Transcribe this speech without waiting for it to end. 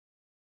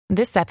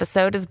This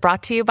episode is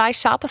brought to you by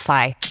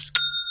Shopify.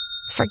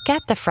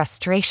 Forget the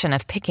frustration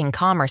of picking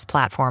commerce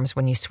platforms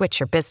when you switch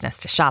your business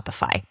to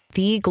Shopify,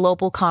 the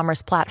global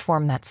commerce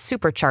platform that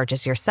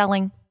supercharges your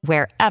selling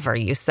wherever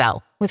you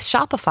sell. With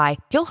Shopify,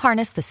 you'll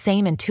harness the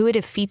same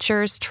intuitive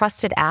features,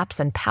 trusted apps,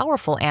 and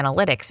powerful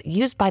analytics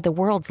used by the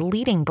world's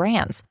leading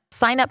brands.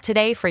 Sign up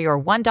today for your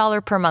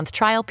 $1 per month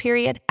trial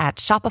period at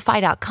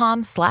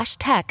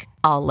shopify.com/tech,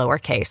 all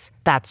lowercase.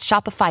 That's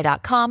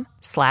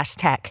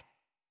shopify.com/tech.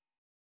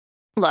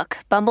 Look,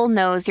 Bumble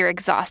knows you're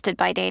exhausted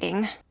by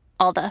dating.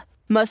 All the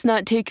must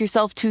not take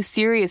yourself too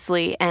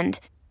seriously and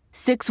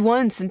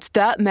 6'1" since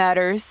that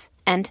matters.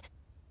 And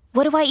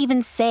what do I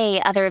even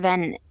say other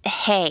than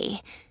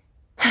hey?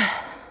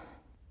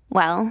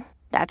 Well,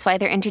 that's why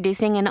they're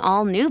introducing an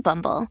all-new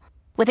Bumble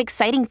with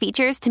exciting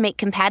features to make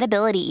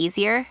compatibility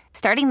easier,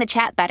 starting the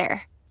chat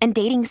better, and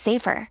dating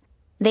safer.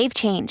 They've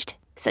changed,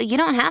 so you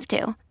don't have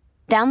to.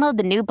 Download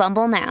the new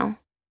Bumble now.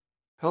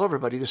 Hello,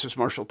 everybody. This is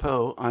Marshall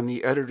Poe. I'm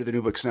the editor of the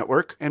New Books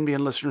Network.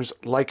 NBN listeners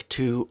like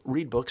to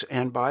read books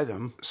and buy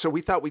them. So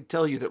we thought we'd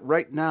tell you that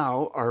right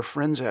now, our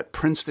friends at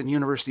Princeton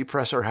University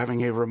Press are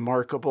having a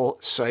remarkable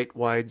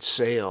site-wide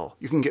sale.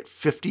 You can get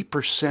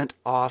 50%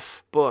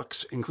 off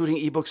books, including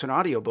ebooks and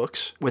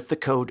audiobooks, with the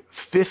code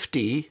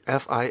 50,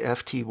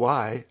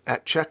 F-I-F-T-Y,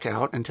 at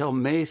checkout until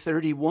May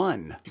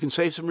 31. You can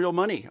save some real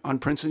money on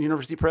Princeton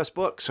University Press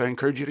books. I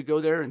encourage you to go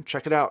there and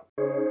check it out.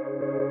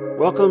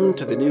 Welcome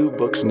to the New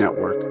Books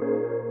Network.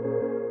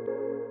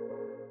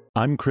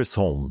 I'm Chris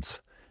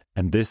Holmes,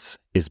 and this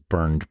is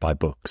Burned by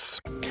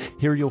Books.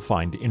 Here you'll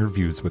find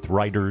interviews with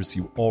writers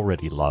you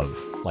already love,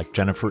 like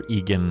Jennifer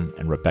Egan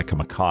and Rebecca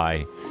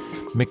Makkai,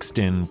 mixed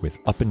in with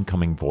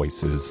up-and-coming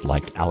voices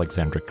like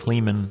Alexandra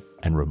Kleeman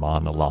and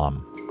Rumaan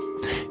Alam.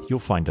 You'll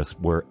find us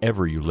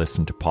wherever you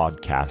listen to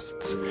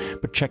podcasts,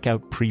 but check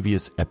out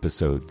previous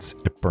episodes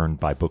at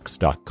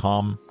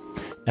burnedbybooks.com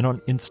and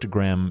on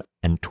Instagram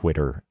and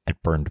Twitter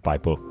at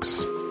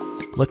burnedbybooks.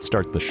 Let's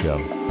start the show.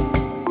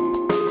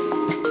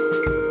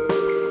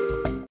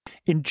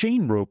 In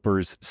Jane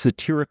Roper's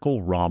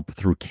satirical romp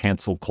through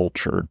cancel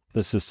culture,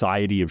 The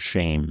Society of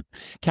Shame,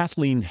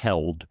 Kathleen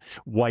Held,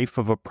 wife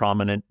of a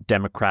prominent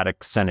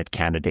Democratic Senate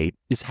candidate,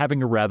 is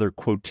having a rather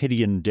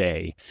quotidian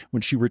day when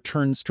she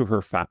returns to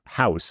her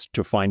house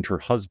to find her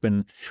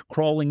husband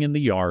crawling in the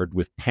yard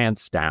with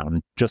pants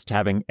down, just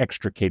having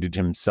extricated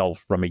himself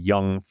from a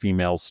young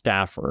female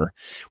staffer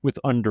with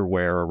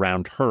underwear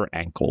around her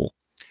ankle,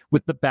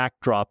 with the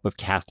backdrop of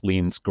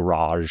Kathleen's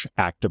garage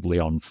actively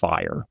on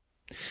fire.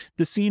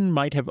 The scene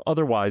might have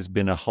otherwise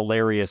been a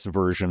hilarious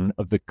version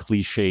of the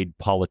cliched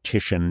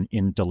politician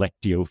in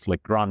Delectio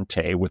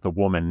Flagrante with a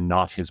woman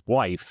not his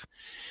wife,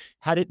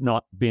 had it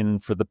not been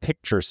for the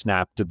picture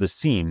snapped of the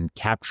scene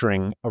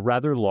capturing a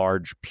rather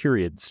large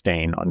period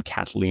stain on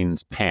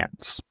Kathleen's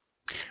pants.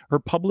 Her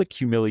public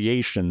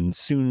humiliation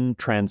soon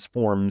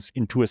transforms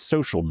into a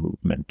social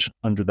movement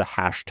under the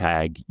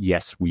hashtag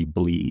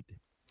 #YesWeBleed.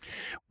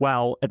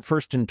 While at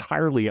first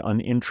entirely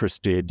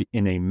uninterested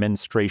in a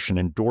menstruation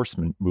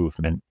endorsement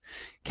movement,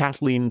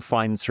 Kathleen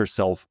finds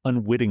herself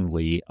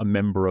unwittingly a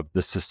member of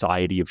the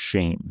Society of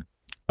Shame,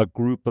 a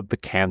group of the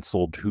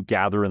canceled who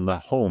gather in the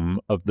home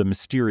of the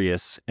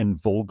mysterious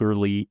and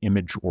vulgarly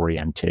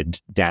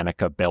image-oriented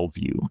Danica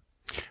Bellevue,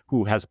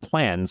 who has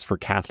plans for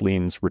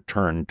Kathleen's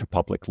return to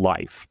public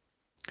life.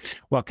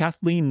 While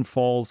Kathleen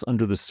falls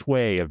under the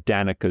sway of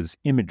Danica's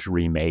image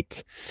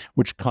remake,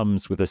 which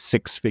comes with a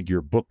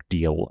 6-figure book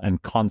deal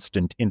and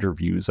constant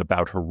interviews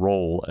about her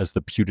role as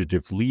the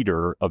putative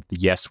leader of the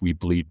Yes We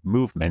Bleed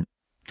movement,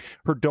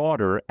 her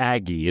daughter,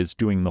 Aggie, is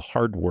doing the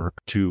hard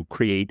work to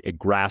create a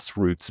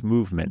grassroots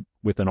movement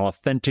with an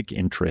authentic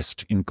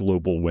interest in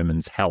global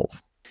women's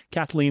health.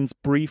 Kathleen's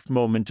brief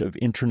moment of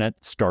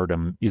internet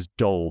stardom is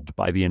dulled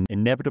by the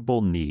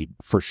inevitable need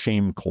for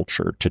shame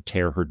culture to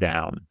tear her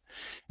down,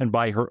 and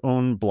by her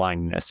own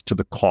blindness to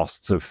the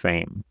costs of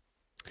fame.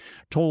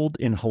 Told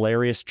in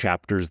hilarious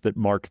chapters that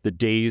mark the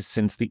days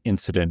since the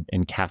incident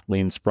in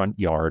Kathleen's front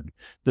yard,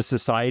 The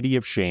Society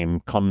of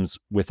Shame comes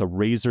with a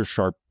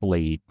razor-sharp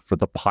blade for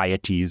the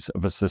pieties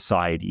of a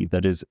society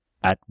that is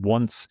at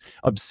once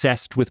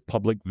obsessed with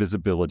public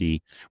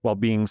visibility while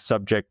being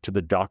subject to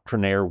the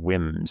doctrinaire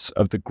whims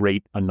of the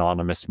great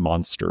anonymous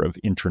monster of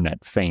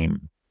internet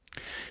fame.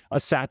 A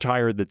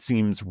satire that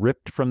seems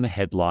ripped from the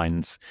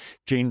headlines,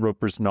 Jane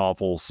Roper's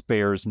novel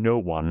spares no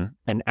one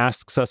and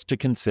asks us to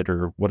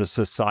consider what a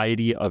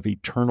society of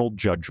eternal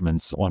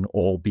judgments on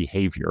all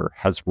behavior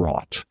has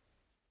wrought.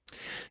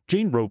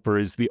 Jane Roper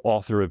is the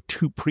author of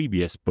 2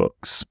 previous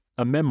books,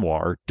 a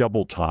memoir,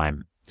 Double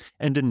Time,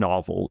 and a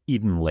novel,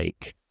 Eden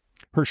Lake.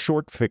 Her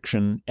short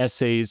fiction,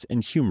 essays,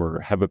 and humor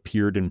have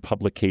appeared in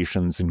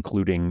publications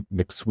including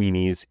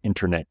McSweeney's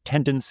Internet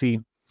Tendency,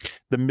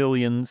 The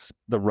Millions,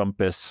 The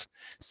Rumpus,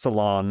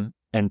 Salon,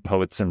 and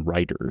Poets and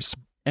Writers,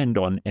 and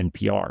on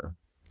NPR.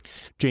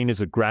 Jane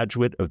is a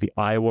graduate of the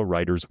Iowa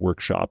Writers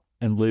Workshop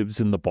and lives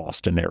in the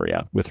Boston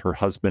area with her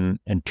husband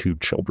and 2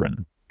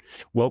 children.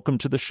 Welcome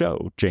to the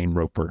show, Jane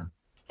Roper.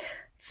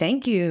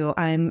 Thank you.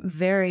 I'm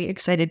very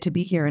excited to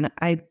be here, and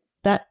I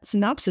that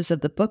synopsis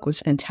of the book was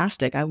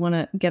fantastic. I want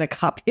to get a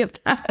copy of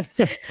that.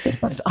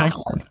 That's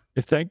awesome.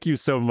 Thank you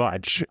so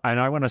much. And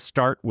I want to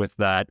start with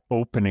that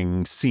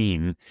opening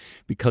scene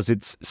because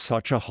it's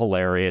such a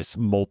hilarious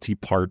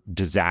multi-part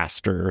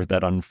disaster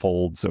that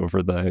unfolds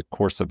over the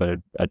course of a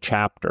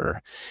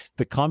chapter.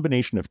 The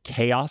combination of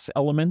chaos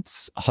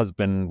elements,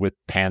 husband with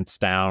pants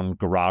down,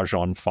 garage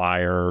on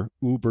fire,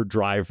 Uber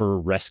driver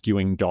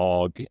rescuing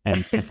dog,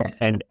 and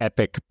an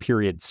epic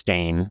period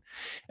stain,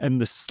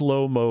 and the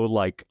slow-mo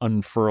like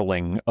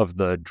unfurling of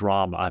the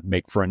drama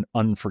make for an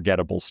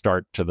unforgettable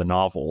start to the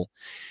novel.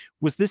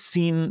 Was this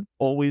scene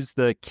always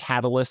the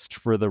catalyst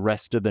for the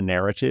rest of the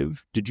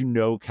narrative? Did you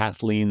know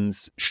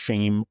Kathleen's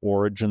shame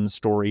origin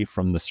story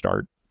from the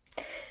start?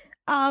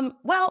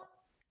 Well,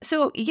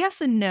 so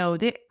yes and no.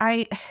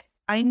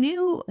 I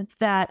knew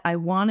that I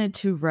wanted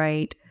to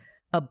write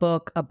a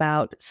book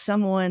about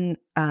someone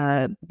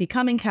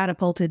becoming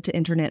catapulted to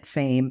internet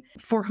fame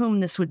for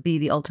whom this would be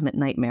the ultimate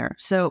nightmare.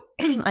 So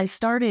I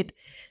started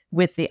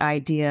with the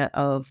idea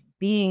of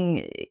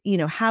being,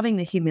 having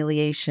the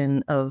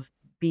humiliation of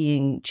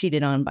being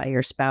cheated on by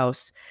your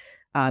spouse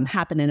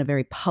happen in a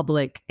very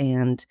public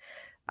and,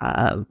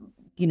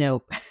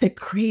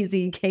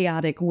 crazy,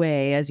 chaotic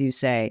way, as you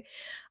say.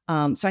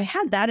 So I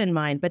had that in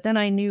mind, but then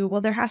I knew,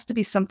 well, there has to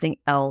be something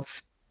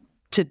else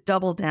to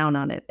double down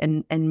on it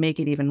and make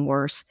it even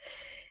worse.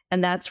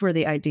 And that's where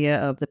the idea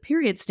of the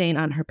period stain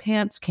on her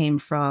pants came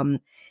from.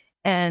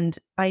 And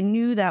I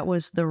knew that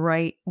was the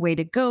right way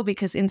to go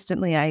because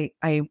instantly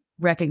I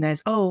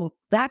recognized, oh,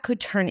 that could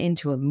turn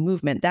into a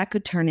movement. That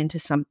could turn into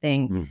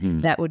something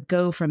that would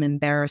go from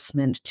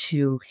embarrassment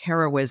to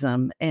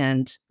heroism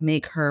and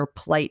make her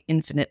plight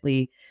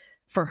infinitely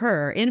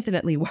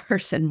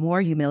worse and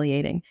more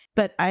humiliating.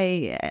 But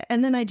I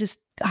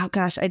just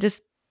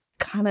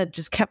kind of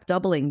just kept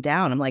doubling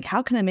down. I'm like,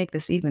 how can I make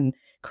this even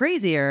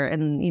crazier?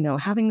 And,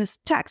 having this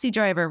taxi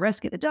driver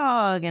rescue the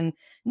dog and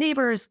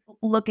neighbors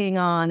looking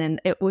on. And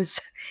it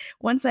was,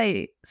 once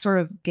I sort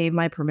of gave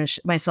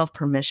myself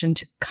permission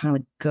to kind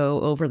of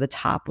go over the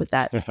top with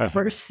that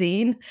first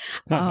scene,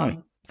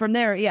 from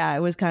there, yeah, it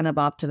was kind of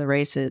off to the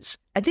races.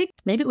 I think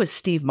maybe it was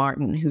Steve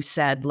Martin who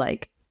said,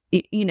 like,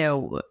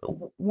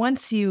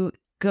 once you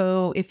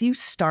go, if you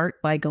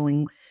start by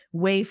going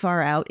way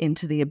far out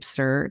into the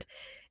absurd,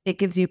 it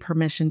gives you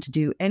permission to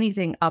do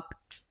anything up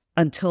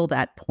until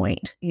that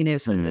point,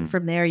 so that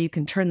from there you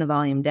can turn the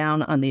volume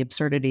down on the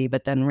absurdity,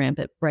 but then ramp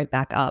it right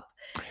back up.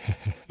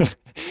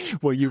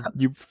 Well, you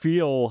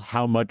feel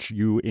how much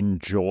you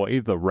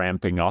enjoy the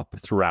ramping up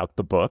throughout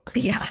the book.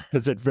 Yeah.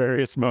 Because at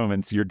various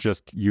moments,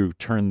 you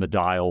turn the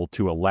dial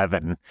to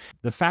 11.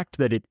 The fact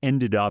that it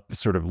ended up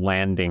sort of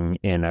landing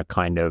in a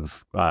kind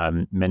of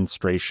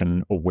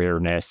menstruation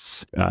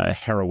awareness,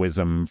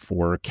 heroism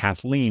for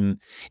Kathleen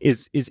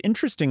is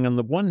interesting on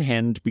the one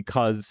hand,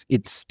 because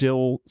it's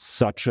still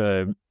such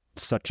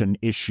an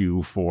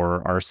issue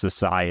for our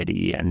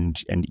society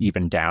and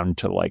even down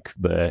to like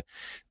the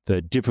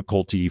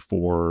difficulty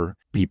for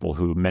people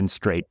who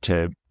menstruate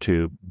to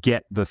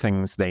get the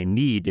things they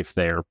need if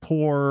they're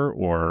poor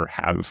or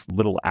have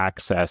little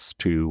access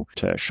to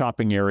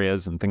shopping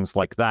areas and things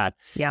like that.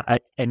 Yeah.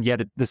 And yet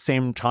at the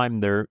same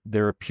time,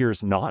 there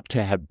appears not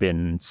to have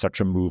been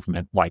such a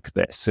movement like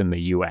this in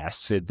the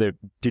U.S.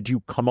 Did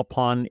you come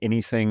upon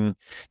anything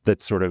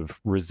that sort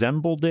of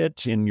resembled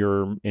it in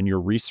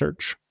your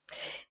research?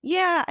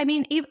 Yeah, I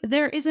mean,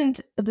 there isn't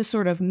the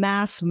sort of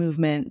mass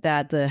movement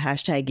that the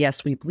hashtag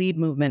Yes We Bleed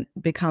movement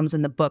becomes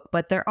in the book,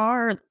 but there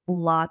are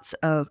lots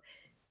of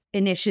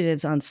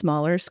initiatives on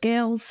smaller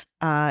scales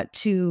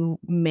to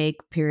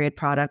make period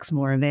products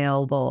more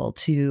available,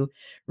 to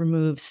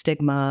remove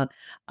stigma.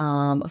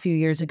 A few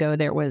years ago,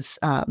 there was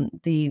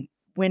the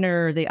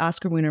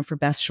Oscar winner for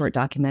Best Short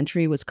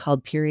Documentary was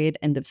called Period,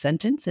 End of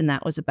Sentence, and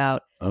that was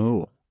about...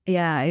 Oh.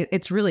 Yeah,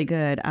 it's really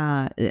good.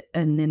 An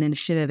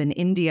initiative in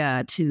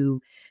India to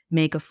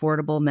make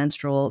affordable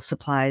menstrual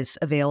supplies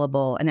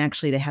available. And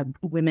actually, they have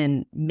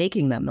women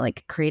making them,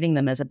 like creating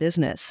them as a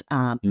business.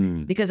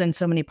 Because in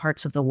so many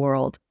parts of the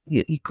world,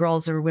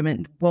 girls or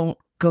women won't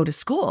go to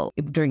school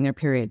during their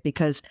period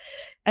because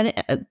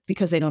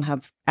they don't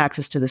have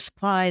access to the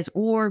supplies,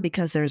 or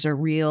because there's a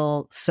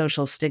real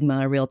social stigma,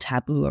 a real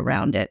taboo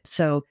around it.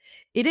 So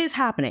it is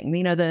happening.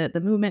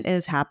 The movement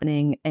is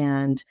happening,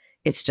 and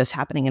it's just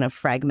happening in a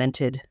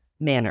fragmented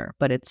manner,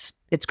 but it's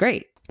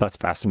great. That's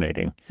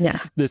fascinating. Yeah.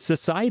 The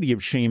Society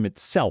of Shame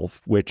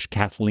itself, which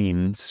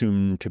Kathleen,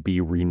 soon to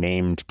be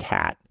renamed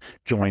Kat,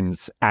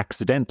 joins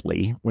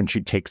accidentally when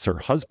she takes her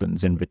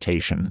husband's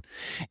invitation,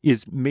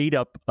 is made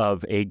up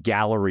of a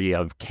gallery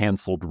of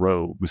canceled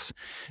rogues.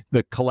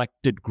 The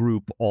collected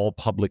group, all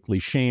publicly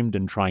shamed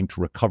and trying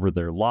to recover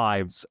their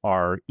lives,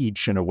 are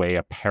each in a way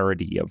a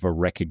parody of a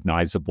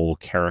recognizable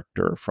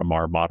character from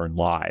our modern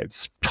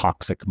lives.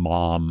 Toxic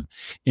mom,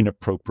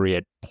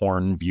 inappropriate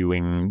porn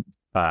viewing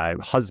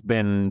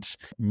husband,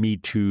 Me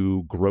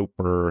Too,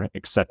 groper,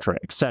 etc.,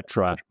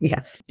 etc.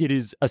 Yeah. It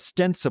is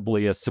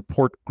ostensibly a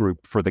support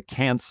group for the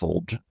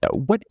canceled.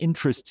 What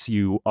interests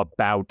you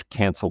about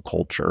cancel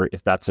culture,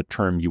 if that's a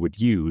term you would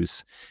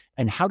use?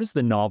 And how does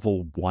the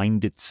novel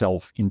wind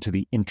itself into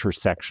the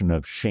intersection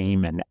of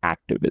shame and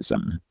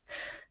activism?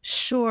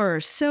 Sure.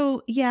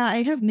 So, yeah,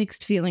 I have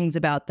mixed feelings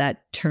about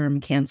that term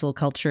cancel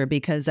culture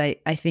because I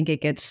think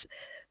it gets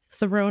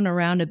thrown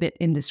around a bit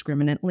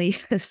indiscriminately.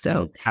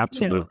 So,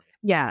 Absolutely.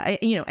 yeah,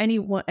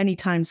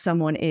 anytime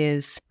someone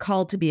is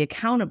called to be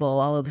accountable,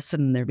 all of a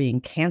sudden they're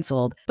being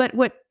canceled. But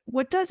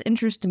what does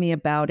interest me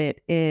about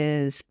it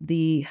is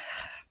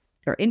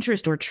or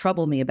interest or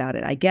trouble me about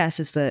it, I guess,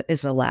 is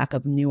the lack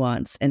of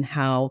nuance and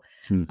how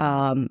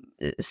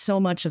so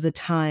much of the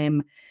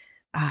time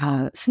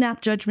snap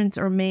judgments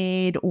are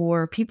made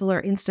or people are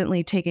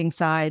instantly taking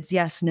sides.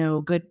 Yes, no,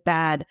 good,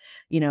 bad.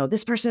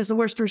 This person is the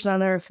worst person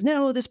on earth.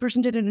 No, this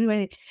person didn't do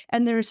anything.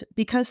 And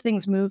because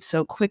things move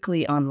so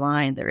quickly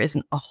online, there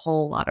isn't a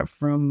whole lot of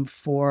room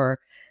for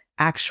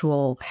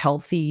actual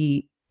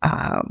healthy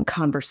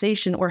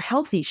conversation or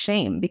healthy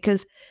shame,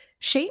 because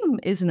shame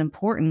is an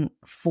important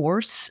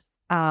force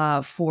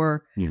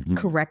for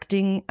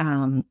correcting,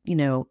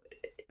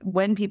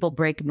 when people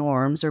break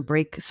norms or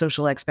break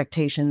social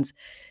expectations.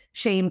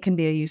 Shame can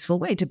be a useful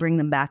way to bring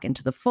them back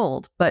into the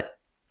fold. But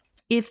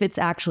if it's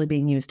actually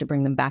being used to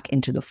bring them back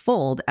into the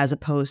fold, as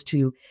opposed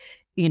to,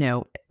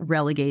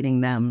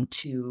 relegating them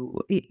to,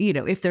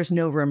 if there's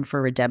no room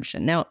for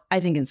redemption. Now, I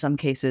think in some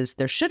cases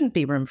there shouldn't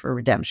be room for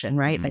redemption,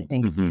 right? I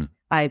think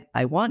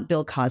I want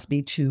Bill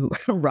Cosby to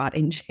rot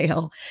in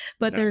jail,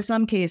 but there are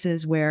some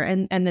cases where,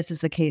 and this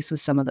is the case with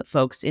some of the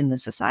folks in the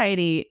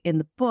society in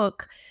the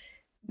book,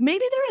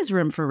 maybe there is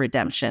room for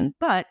redemption.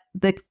 But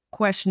the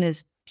question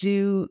is,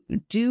 do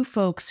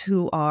folks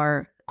who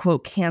are,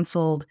 quote,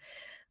 canceled,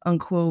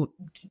 unquote,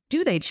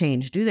 do they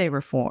change? Do they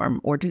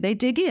reform? Or do they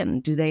dig in?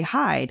 Do they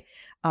hide?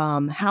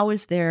 How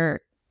is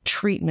their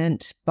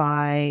treatment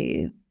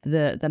by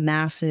the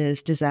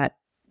masses? Does that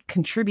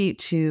contribute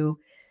to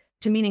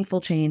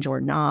meaningful change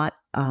or not?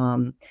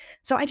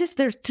 So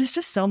there's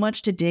just so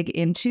much to dig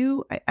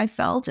into, I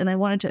felt, and I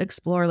wanted to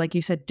explore, like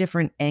you said,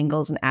 different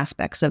angles and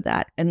aspects of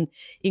that. And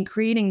in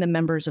creating the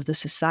members of the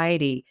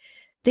society,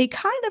 they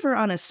kind of are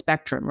on a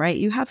spectrum, right?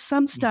 You have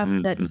some stuff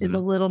that is a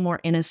little more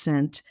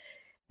innocent,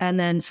 and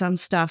then some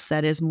stuff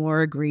that is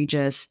more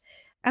egregious,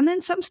 and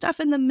then some stuff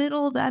in the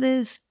middle that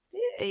is,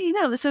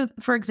 so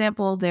for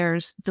example,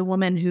 there's the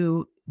woman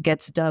who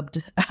gets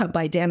dubbed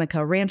by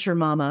Danica Rancher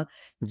Mama.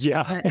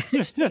 Yeah.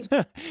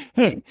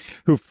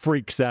 Who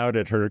freaks out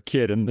at her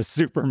kid in the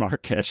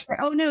supermarket.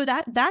 Oh, no,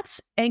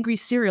 that's Angry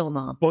Cereal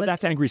Mom. Well,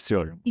 that's Angry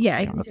Cereal. Yeah,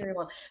 Angry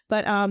Cereal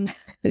Mom.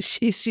 But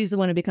she's the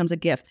one who becomes a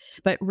gift.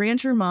 But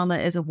Rancher Mama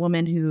is a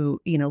woman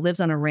who, lives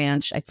on a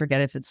ranch. I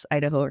forget if it's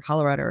Idaho or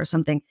Colorado or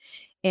something,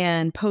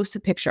 and posts a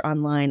picture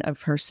online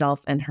of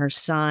herself and her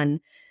son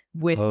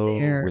with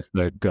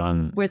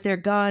their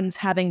guns,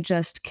 having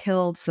just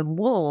killed some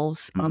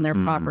wolves on their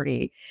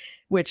property,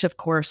 which of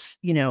course,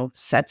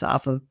 sets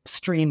off a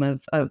stream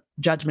of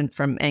judgment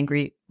from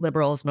angry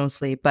liberals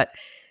mostly. But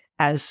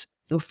as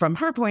from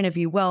her point of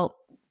view, well,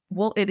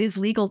 it is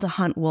legal to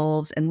hunt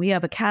wolves, and we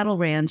have a cattle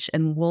ranch,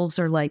 and wolves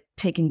are like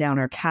taking down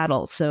our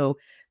cattle. So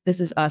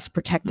this is us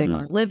protecting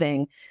our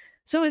living.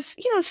 So it's,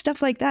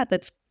 stuff like that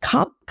that's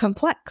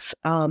complex.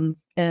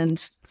 And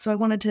so I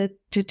wanted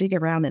to dig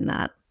around in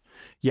that.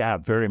 Yeah,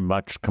 very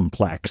much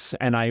complex.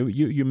 And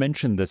you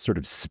mentioned the sort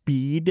of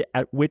speed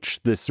at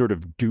which this sort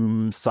of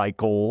doom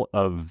cycle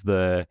of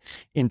the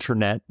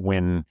internet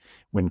when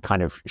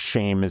kind of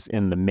shame is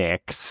in the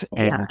mix.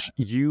 And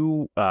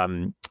you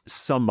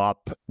sum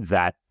up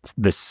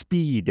the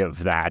speed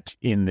of that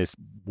in this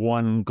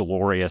one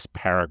glorious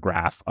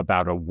paragraph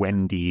about a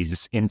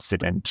Wendy's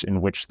incident in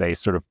which they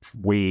sort of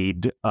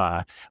wade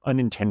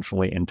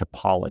unintentionally into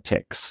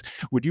politics.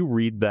 Would you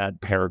read that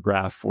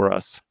paragraph for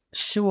us?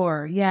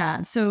 Sure.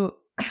 Yeah. So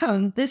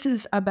this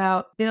is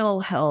about Bill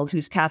Held,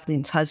 who's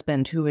Kathleen's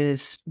husband, who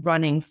is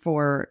running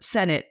for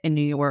Senate in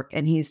New York,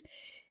 and he's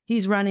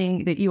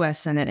running the U.S.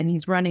 Senate, and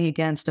he's running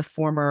against a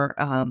former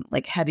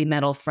heavy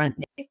metal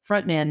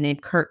frontman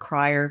named Kurt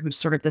Cryer, who's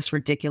sort of this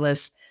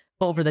ridiculous,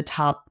 over the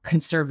top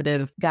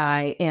conservative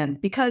guy.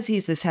 And because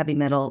he's this heavy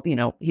metal,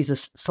 he's a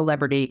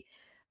celebrity.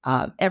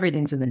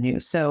 Everything's in the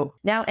news. So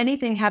now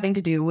anything having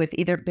to do with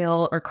either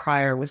Bill or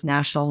Cryer was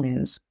national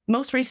news.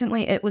 Most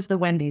recently, it was the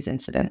Wendy's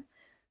incident.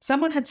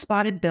 Someone had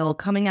spotted Bill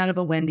coming out of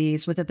a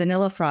Wendy's with a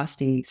vanilla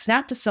Frosty,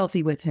 snapped a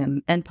selfie with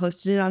him, and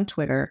posted it on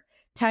Twitter,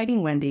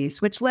 tagging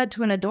Wendy's, which led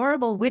to an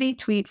adorable, witty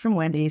tweet from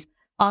Wendy's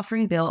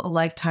offering Bill a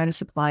lifetime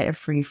supply of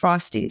free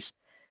Frosties.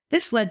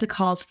 This led to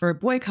calls for a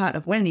boycott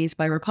of Wendy's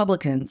by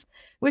Republicans,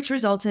 which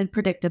resulted,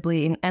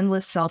 predictably, in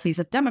endless selfies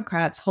of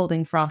Democrats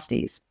holding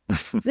Frosties.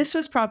 This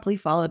was promptly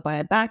followed by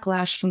a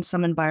backlash from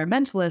some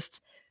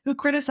environmentalists who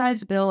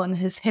criticized Bill and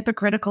his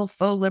hypocritical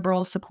faux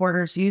liberal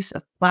supporters' use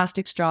of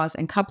plastic straws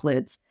and cup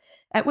lids,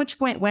 at which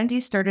point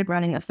Wendy's started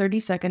running a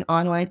 30-second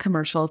online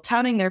commercial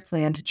touting their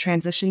plan to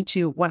transition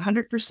to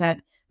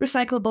 100%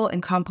 recyclable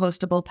and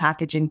compostable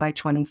packaging by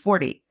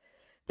 2040.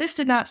 This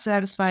did not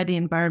satisfy the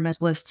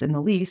environmentalists in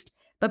the least,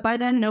 but by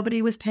then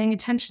nobody was paying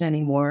attention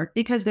anymore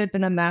because there'd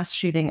been a mass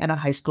shooting at a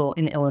high school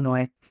in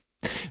Illinois.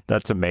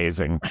 That's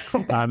amazing.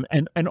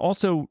 And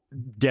also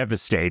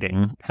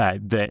devastating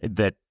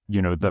that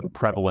the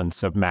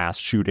prevalence of mass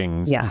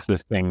shootings is the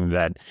thing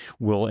that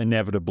will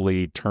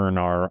inevitably turn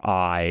our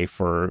eye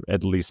for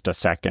at least a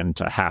second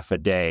to half a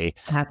day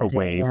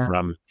away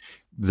from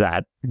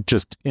that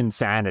just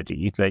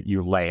insanity that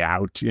you lay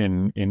out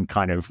in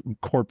kind of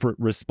corporate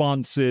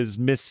responses,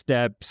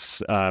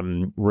 missteps,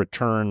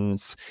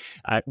 returns.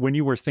 When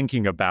you were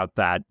thinking about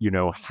that,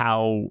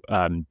 how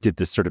did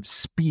the sort of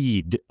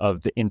speed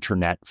of the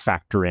internet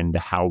factor into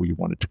how we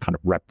wanted to kind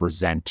of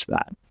represent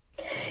that?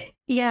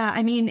 Yeah,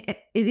 I mean,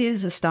 it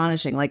is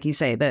astonishing, like you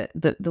say,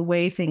 the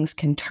way things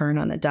can turn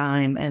on a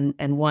dime,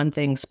 and one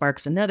thing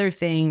sparks another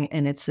thing,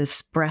 and it's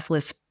this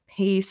breathless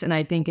pace. And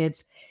I think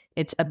it's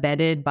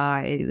abetted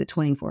by the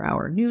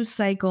 24-hour news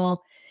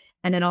cycle.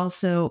 And it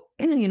also,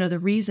 the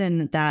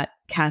reason that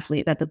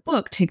the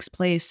book takes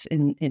place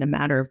in a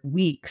matter of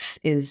weeks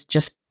is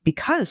just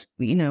because,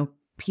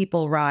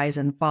 people rise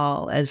and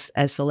fall as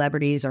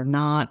celebrities or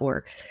not,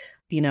 or,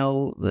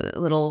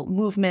 little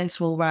movements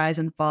will rise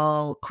and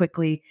fall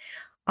quickly.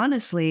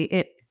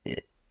 Honestly,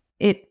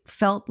 it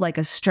felt like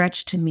a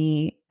stretch to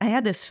me. I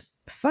had this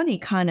funny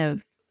kind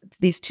of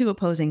these two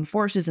opposing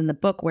forces in the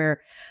book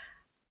where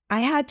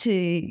I had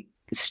to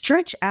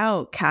stretch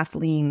out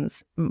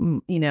Kathleen's,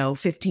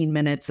 15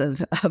 minutes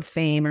of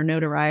fame or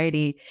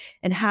notoriety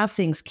and have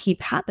things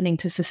keep happening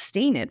to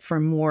sustain it for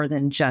more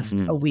than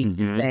just a week,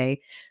 say,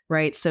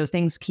 right? So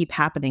things keep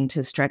happening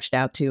to stretched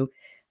out to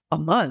a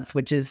month,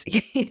 which is,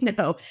 a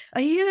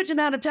huge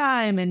amount of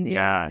time. And,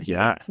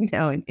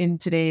 in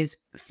today's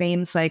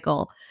fame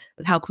cycle,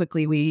 with how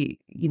quickly we,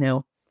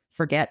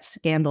 forget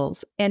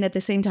scandals. And at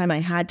the same time, I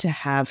had to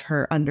have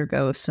her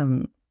undergo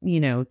some,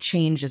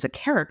 change as a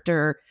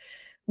character,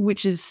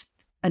 which is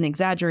an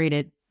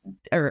exaggerated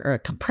or a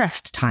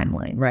compressed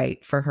timeline,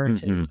 right? For her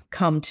to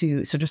come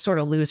to sort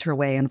of lose her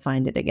way and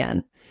find it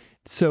again.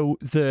 So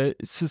the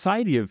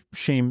Society of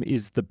Shame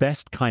is the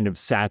best kind of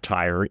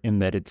satire in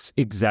that its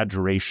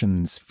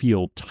exaggerations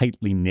feel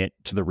tightly knit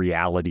to the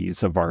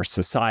realities of our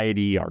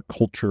society, our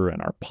culture,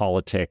 and our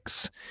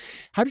politics.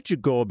 How did you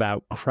go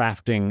about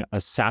crafting a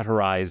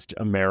satirized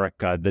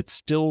America that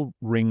still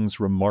rings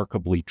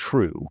remarkably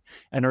true?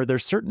 And are there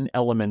certain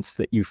elements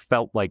that you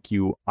felt like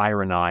you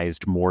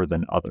ironized more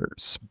than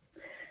others?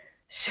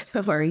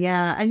 Sure,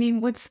 yeah. I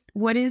mean,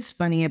 what is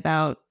funny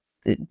about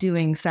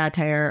doing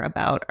satire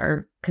about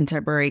our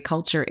contemporary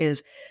culture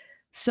is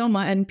so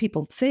much, and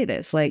people say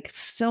this, like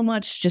so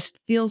much just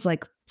feels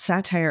like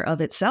satire of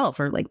itself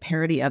or like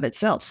parody of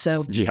itself.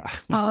 So you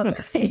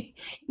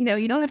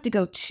don't have to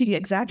go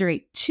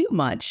exaggerate too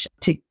much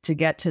to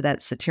get to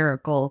that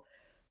satirical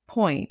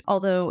point.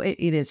 Although it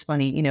is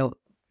funny,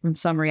 from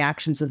some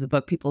reactions of the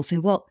book, people say,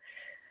 well,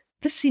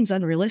 this seems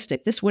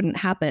unrealistic. This wouldn't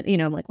happen.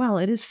 I'm like, well,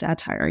 it is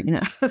satire,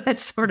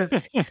 that's sort of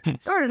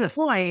the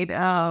point.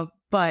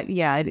 But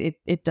yeah,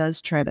 it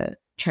does try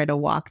to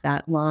walk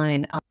that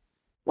line.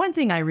 One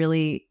thing I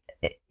really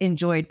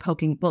enjoyed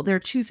there are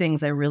two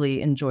things I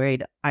really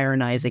enjoyed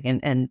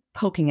ironizing and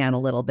poking at a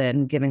little bit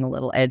and giving a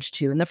little edge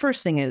to. And the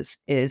first thing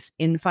is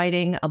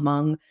infighting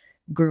among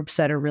groups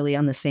that are really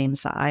on the same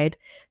side.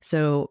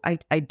 So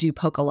I do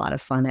poke a lot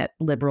of fun at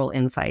liberal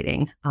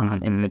infighting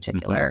in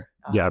particular.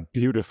 Yeah,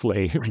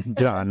 beautifully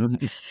done.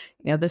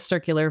 The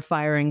circular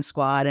firing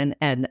squad.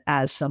 And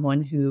as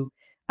someone who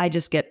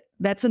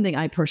that's something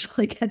I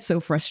personally get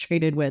so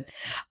frustrated with.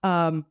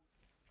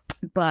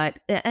 But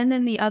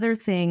then the other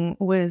thing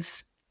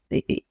was,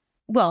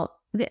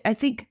 I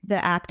think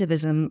the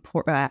activism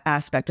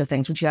aspect of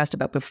things, which you asked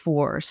about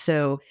before.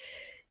 So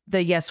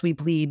the Yes, We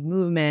Bleed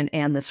movement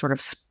and the sort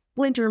of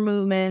splinter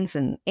movements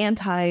and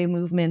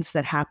anti-movements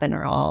that happen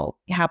are all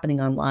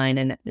happening online,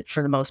 and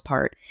for the most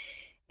part.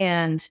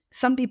 And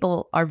some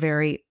people are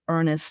very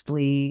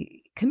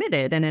earnestly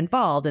committed and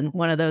involved. And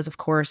one of those, of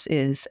course,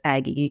 is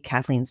Aggie,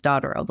 Kathleen's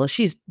daughter, although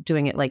she's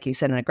doing it, like you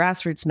said, in a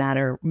grassroots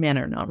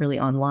manner, not really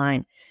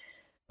online.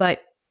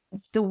 But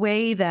the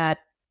way that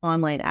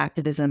online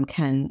activism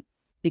can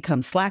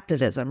become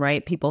slacktivism,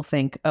 right? People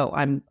think, oh,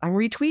 I'm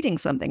retweeting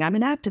something, I'm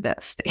an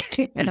activist,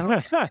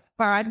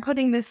 or I'm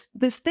putting this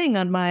thing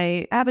on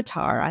my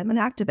avatar, I'm an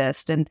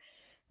activist. And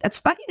that's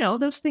fine.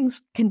 Those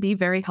things can be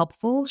very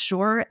helpful,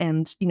 sure.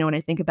 And, when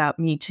I think about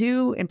Me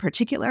Too in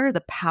particular,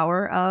 the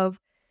power of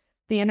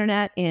the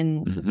internet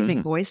in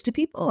giving voice to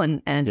people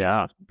and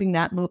keeping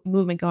that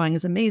movement going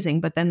is amazing.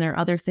 But then there are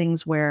other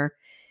things where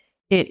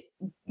it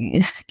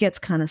gets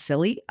kind of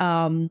silly.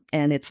 And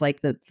it's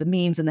like the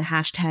memes and the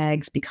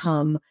hashtags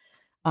become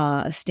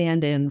a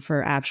stand-in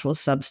for actual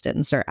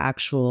substance or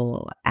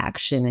actual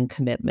action and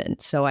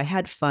commitment. So I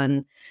had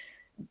fun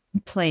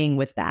playing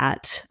with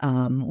that,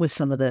 with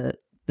some of the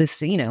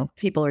this,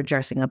 people are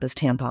dressing up as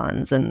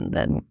tampons and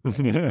then.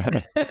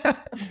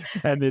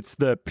 And it's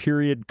the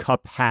period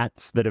cup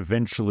hats that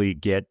eventually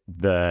get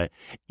the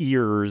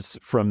ears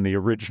from the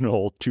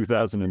original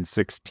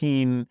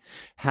 2016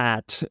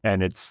 hat.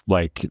 And it's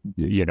like,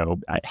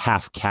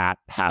 half cat,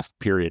 half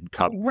period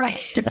cup.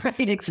 Right,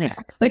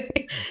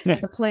 exactly.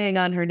 Playing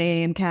on her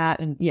name, cat,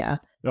 and yeah.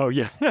 Oh,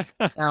 yeah.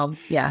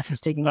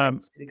 Just taking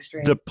things to the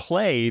extreme. The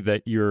play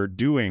that you're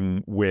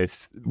doing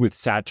with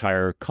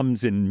satire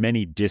comes in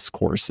many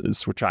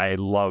discourses, which I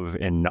love.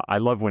 And I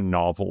love when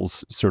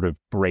novels sort of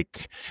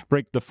break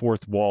the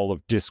fourth wall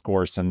of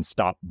discourse and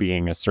stop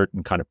being a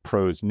certain kind of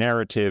prose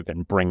narrative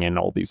and bring in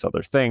all these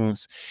other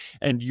things.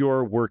 And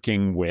you're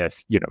working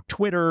with,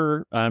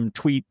 Twitter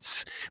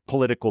tweets,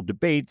 political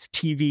debates,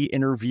 TV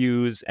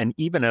interviews, and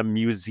even a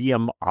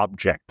museum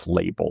object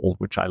label,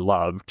 which I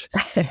loved.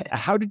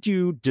 How did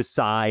you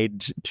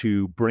decide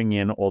to bring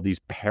in all these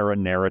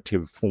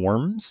para-narrative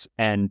forms,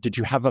 and did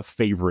you have a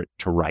favorite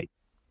to write?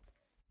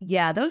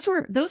 Yeah, those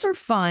were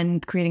fun,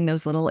 creating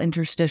those little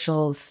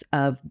interstitials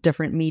of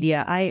different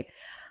media.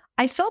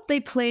 I felt they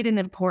played an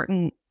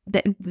important,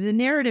 the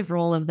narrative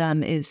role of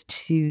them is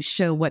to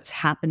show what's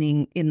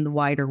happening in the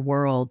wider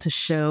world, to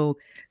show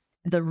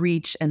the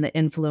reach and the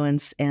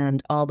influence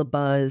and all the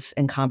buzz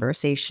and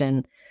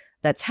conversation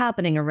that's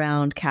happening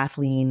around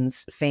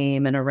Kathleen's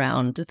fame and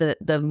around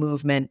the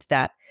movement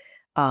that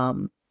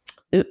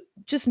it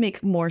just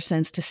make more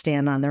sense to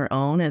stand on their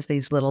own as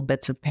these little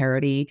bits of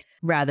parody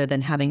rather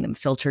than having them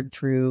filtered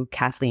through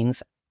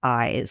Kathleen's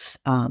eyes.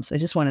 So I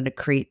just wanted to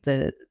create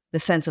the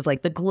sense of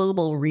like the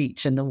global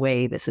reach and the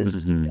way this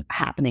is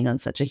happening on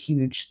such a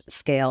huge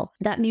scale.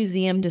 That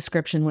museum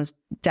description was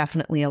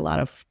definitely a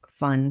lot of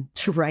fun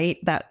to write.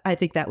 I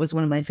think that was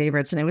one of my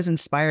favorites. And I was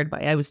inspired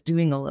by, I was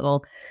doing a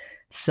little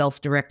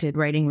self-directed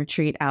writing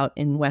retreat out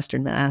in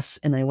Western Mass,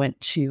 and I went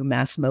to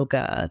Mass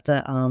MoCA,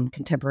 the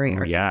contemporary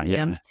art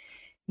museum.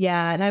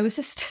 Yeah, and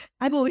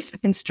I've always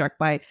been struck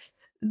by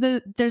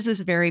there's this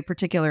very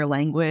particular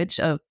language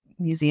of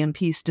museum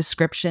piece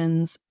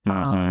descriptions.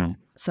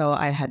 So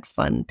I had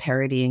fun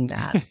parodying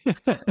that.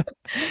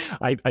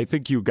 I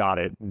think you got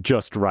it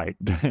just right.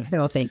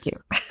 Oh, thank you.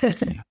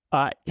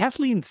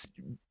 Kathleen's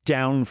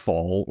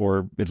downfall,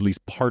 or at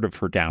least part of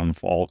her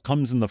downfall,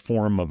 comes in the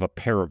form of a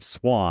pair of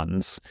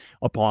swans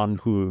upon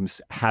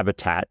whose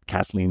habitat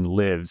Kathleen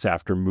lives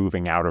after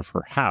moving out of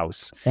her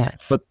house.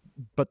 Yes.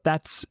 But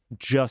that's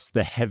just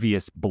the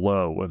heaviest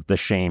blow of the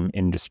shame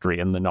industry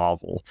in the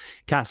novel.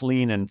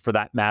 Kathleen, and for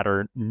that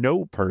matter,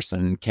 no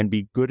person can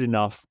be good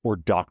enough or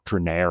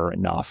doctrinaire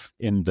enough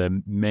in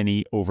the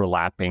many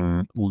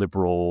overlapping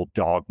liberal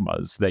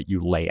dogmas that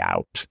you lay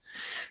out.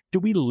 Do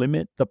we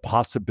limit the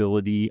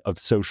possibility of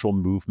social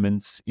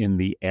movements in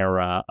the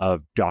era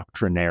of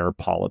doctrinaire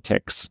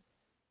politics?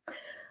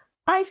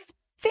 I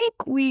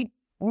think we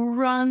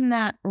run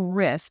that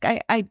risk.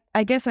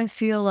 I guess I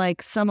feel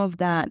like some of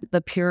that,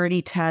 the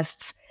purity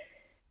tests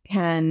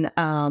can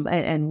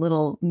and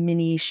little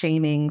mini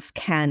shamings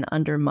can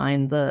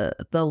undermine the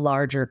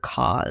larger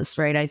cause,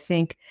 right? I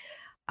think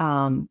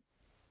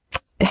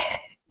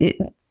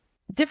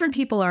different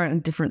people are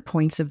at different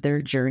points of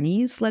their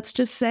journeys, let's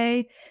just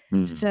say.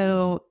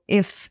 So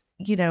if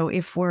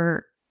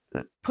we're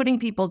putting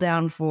people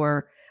down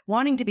for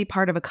wanting to be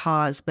part of a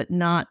cause but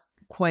not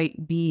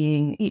quite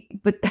being,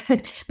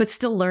 but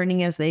still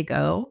learning as they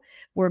go,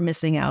 we're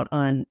missing out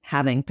on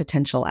having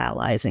potential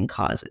allies in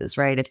causes,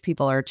 right? If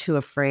people are too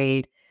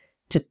afraid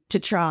to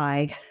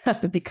try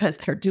because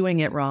they're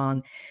doing it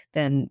wrong,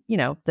 then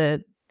you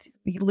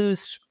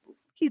lose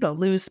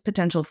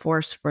potential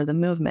force for the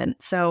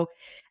movement. So,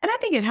 and I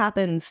think it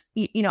happens.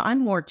 I'm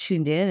more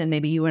tuned in, and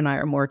maybe you and I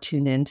are more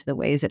tuned into the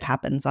ways it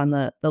happens on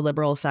the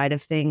liberal side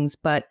of things,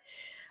 but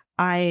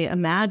I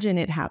imagine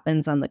it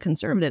happens on the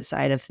conservative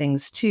side of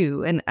things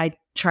too. And I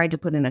tried to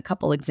put in a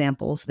couple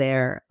examples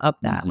there of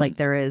that. Like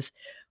there is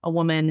a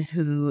woman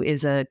who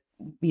is a,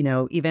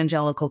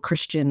 evangelical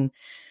Christian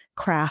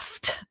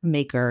craft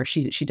maker.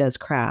 She does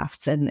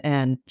crafts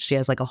and she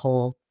has like a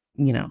whole,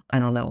 I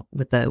don't know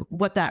what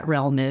that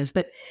realm is,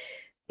 but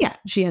yeah,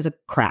 she's a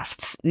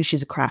crafts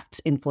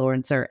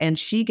influencer, and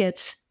she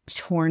gets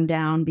torn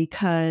down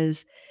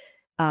because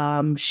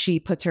she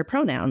puts her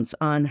pronouns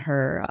on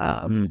her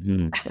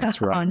That's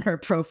right. on her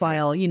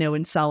profile,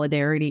 in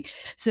solidarity.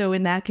 So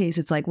in that case,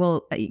 it's like,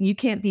 well, you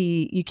can't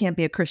be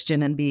a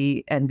Christian and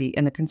be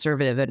a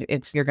conservative, and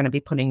if you're going to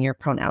be putting your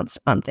pronouns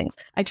on things.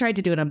 I tried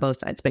to do it on both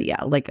sides, but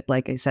yeah, like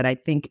I said, I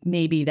think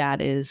maybe that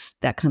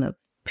kind of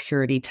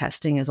purity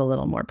testing is a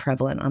little more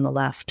prevalent on the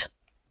left.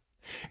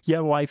 Yeah,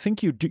 well, I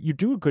think you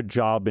do a good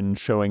job in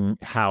showing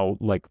how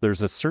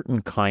there's a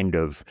certain kind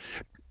of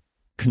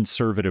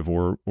conservative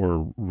or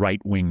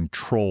right-wing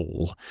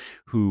troll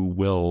who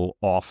will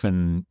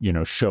often,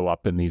 show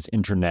up in these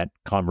internet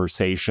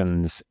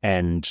conversations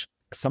and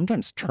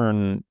sometimes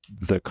turn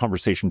the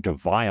conversation to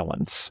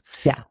violence.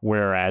 Yeah.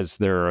 Whereas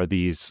there are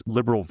these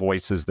liberal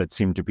voices that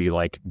seem to be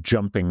like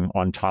jumping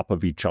on top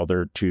of each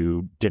other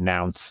to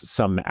denounce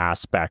some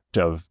aspect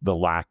of the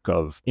lack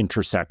of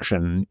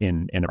intersection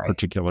in a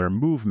particular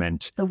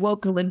movement. The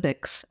woke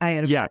Olympics. I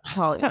had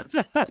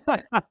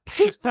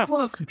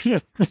woke.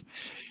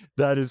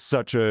 That is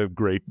such a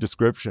great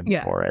description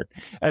for it.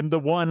 And the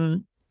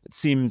one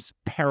seems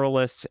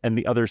perilous and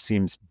the other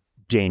seems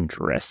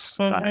dangerous,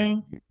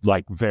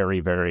 like very,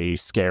 very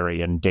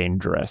scary and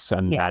dangerous.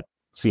 And that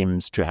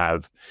seems to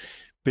have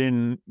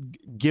been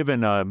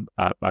given a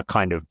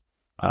kind of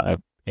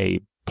a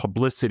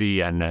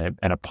publicity and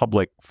a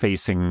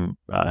public-facing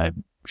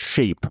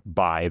shape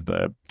by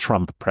the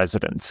Trump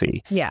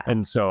presidency. Yeah.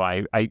 And so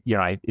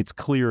it's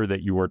clear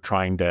that you are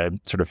trying to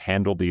sort of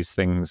handle these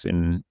things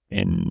in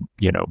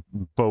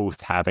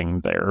both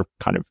having their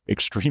kind of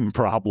extreme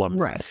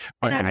problems. Right.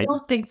 And I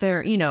don't think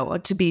they're,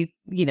 to be,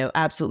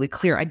 absolutely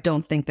clear, I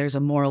don't think there's a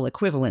moral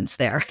equivalence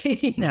there.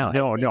 No,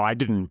 I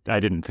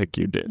didn't think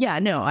you did. Yeah,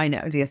 no, I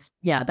know. Yes.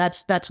 Yeah,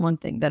 that's one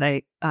thing that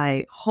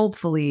I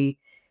hopefully,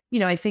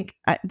 I think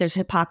there's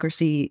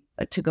hypocrisy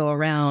to go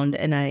around,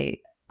 and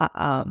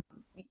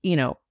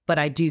but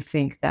I do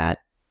think that,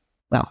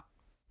 well,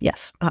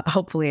 yes,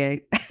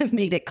 hopefully I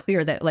made it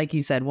clear that, like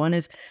you said, one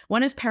is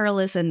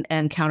perilous and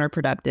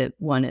counterproductive.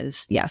 One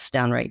is, yes,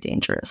 downright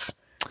dangerous.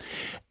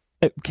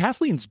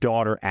 Kathleen's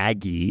daughter,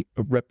 Aggie,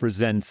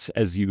 represents,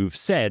 as you've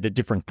said, a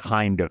different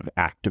kind of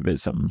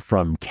activism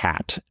from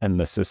Kat and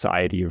the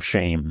Society of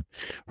Shame.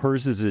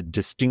 Hers is a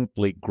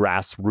distinctly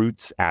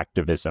grassroots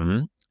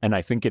activism. And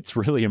I think it's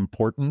really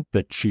important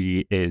that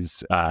she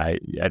is,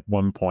 at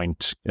one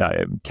point,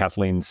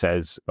 Kathleen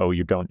says,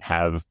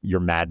 you're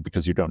mad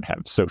because you don't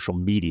have social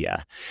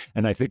media.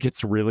 And I think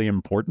it's really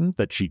important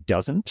that she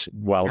doesn't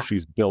while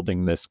she's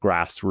building this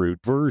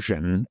grassroots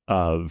version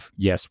of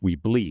Yes, We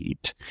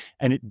Bleed.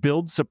 And it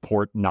builds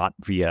support not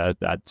via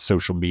that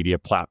social media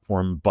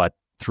platform, but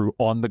through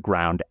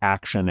on-the-ground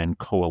action and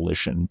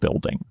coalition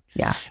building.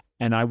 Yeah.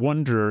 And I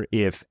wonder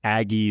if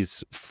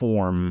Aggie's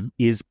form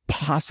is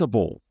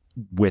possible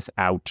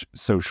without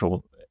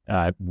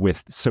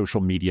with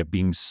social media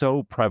being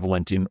so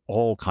prevalent in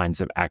all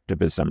kinds of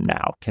activism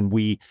now.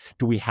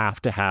 Do we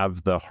have to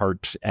have the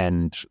heart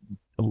and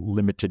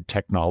limited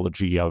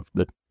technology of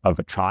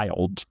a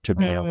child to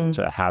be able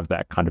to have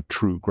that kind of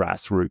true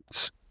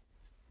grassroots?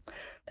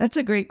 That's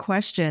a great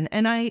question.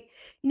 And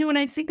when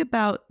I think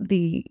about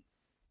the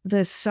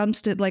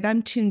substance, like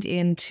I'm tuned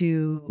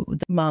into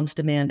the Moms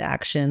Demand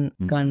Action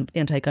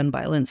anti-gun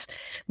violence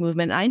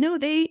movement. I know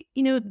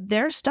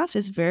their stuff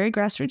is very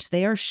grassroots.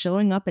 They are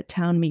showing up at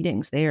town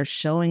meetings. They are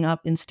showing up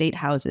in state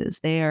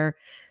houses. Their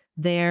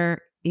bodies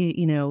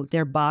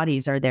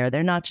are there.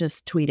 They're not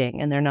just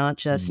tweeting, and they're not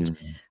just,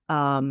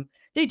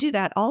 they do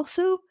that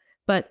also.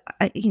 But,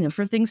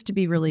 for things to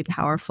be really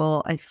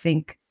powerful, I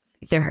think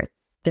there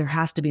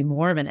has to be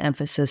more of an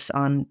emphasis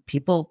on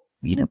people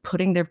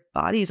putting their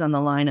bodies on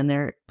the line, and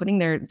they're putting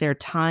their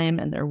time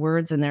and their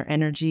words and their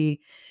energy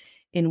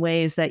in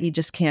ways that you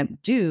just can't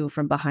do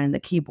from behind the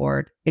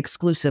keyboard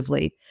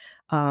exclusively.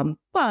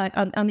 But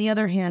on the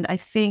other hand, I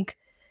think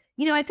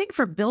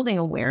for building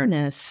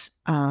awareness,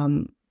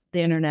 the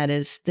internet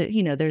is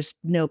there's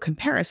no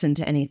comparison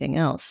to anything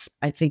else.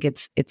 I think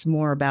it's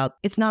more about,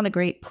 it's not a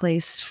great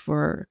place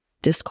for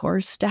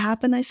discourse to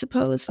happen, I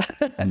suppose,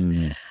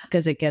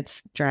 because it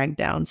gets dragged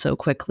down so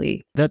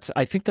quickly.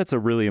 I think that's a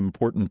really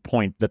important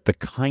point, that the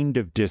kind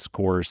of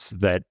discourse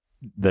that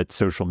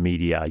social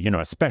media,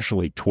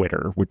 especially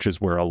Twitter, which is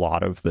where a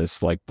lot of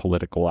this like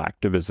political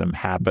activism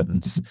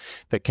happens,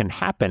 that can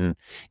happen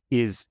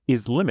is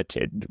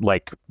limited,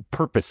 like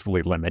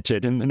purposefully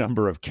limited in the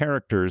number of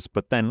characters,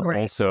 but then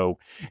also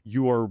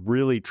you are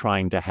really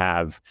trying to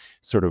have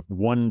sort of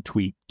one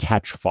tweet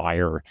catch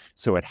fire.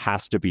 So it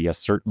has to be a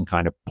certain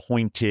kind of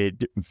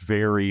pointed,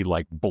 very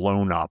like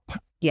blown up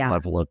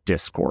level of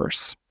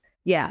discourse.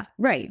 Yeah,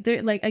 right.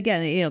 There, like,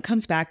 again, it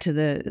comes back to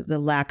the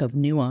lack of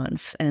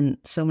nuance, and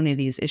so many of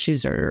these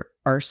issues are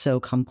so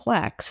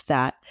complex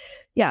that,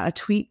 a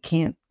tweet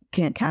can't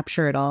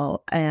capture it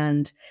all.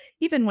 And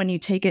even when you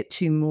take it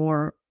to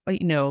more,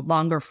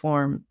 longer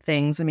form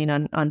things, I mean,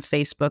 on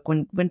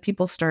Facebook, when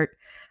people start,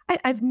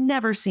 I've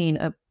never seen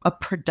a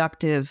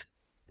productive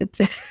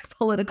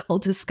political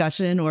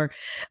discussion or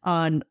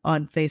on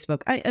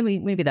Facebook. I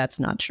mean, maybe that's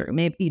not true.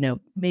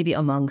 Maybe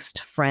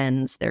amongst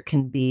friends there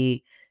can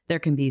be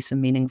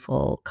some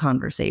meaningful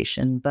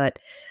conversation, but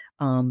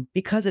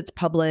because it's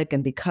public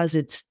and because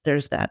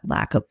there's that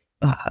lack of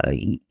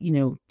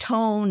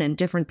tone, and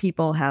different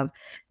people have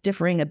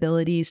differing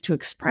abilities to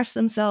express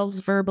themselves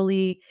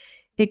verbally,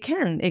 it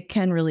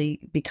can really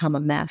become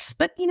a mess.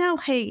 But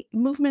hey,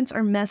 movements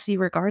are messy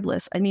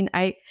regardless. I mean,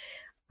 I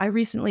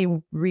recently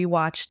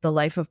rewatched The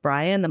Life of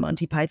Brian, the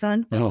Monty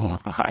Python. Oh,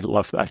 I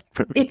love that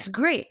movie. It's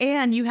great.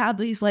 And you have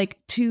these like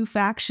two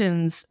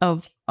factions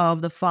of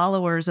the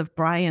followers of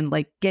Brian,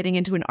 like getting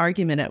into an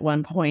argument at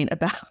one point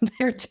about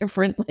their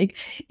different like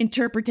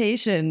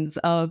interpretations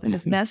of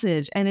his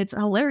message. And it's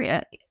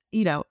hilarious.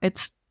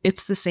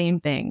 it's the same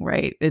thing,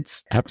 right?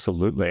 It's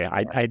Absolutely.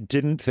 I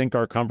didn't think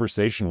our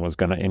conversation was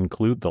going to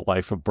include the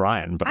life of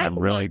Brian, but I'm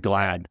really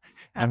glad.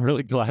 I'm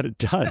really glad it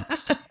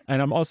does.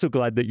 And I'm also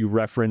glad that you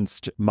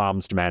referenced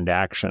Moms Demand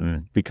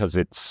Action, because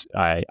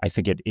I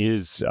think it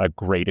is a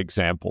great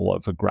example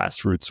of a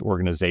grassroots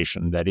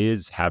organization that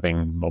is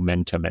having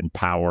momentum and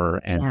power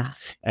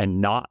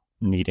and not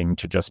needing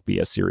to just be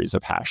a series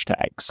of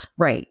hashtags.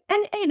 Right.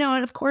 And,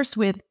 and of course,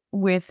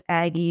 with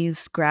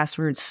Aggie's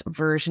grassroots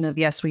version of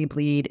Yes We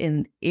Bleed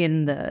in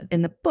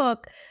the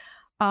book,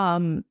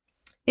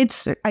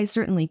 I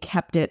certainly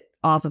kept it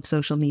off of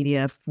social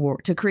media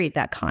to create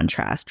that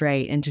contrast,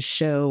 right? And to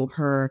show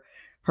her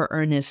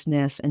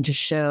earnestness, and to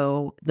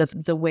show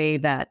the way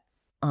that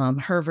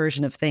her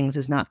version of things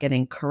is not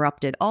getting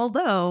corrupted.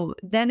 Although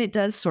then it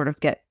does sort of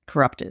get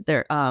corrupted.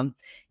 There,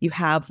 you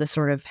have the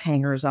sort of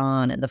hangers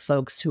on and the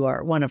folks who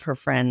are one of her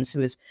friends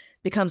who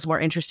becomes more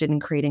interested in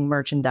creating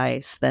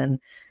merchandise than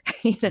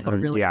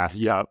really.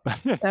 Yeah.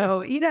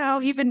 So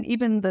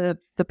even the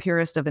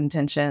purest of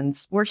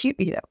intentions, we're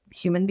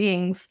human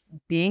beings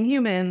being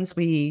humans.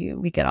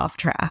 We get off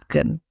track,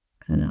 and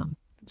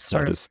it's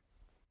sort of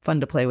fun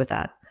to play with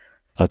that.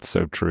 That's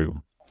so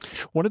true.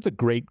 One of the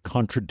great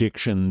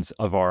contradictions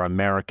of our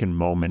American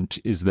moment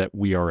is that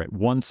we are at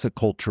once a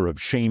culture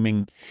of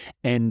shaming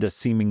and a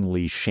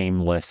seemingly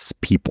shameless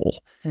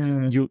people.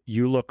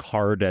 You look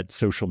hard at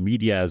social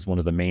media as one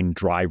of the main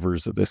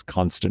drivers of this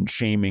constant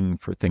shaming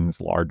for things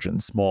large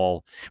and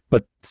small,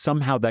 but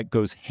somehow that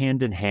goes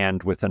hand in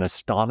hand with an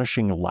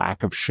astonishing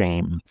lack of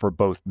shame for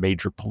both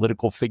major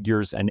political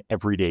figures and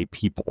everyday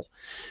people.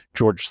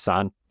 George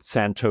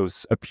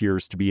Santos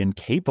appears to be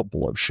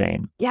incapable of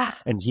shame. Yeah.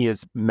 And he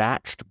is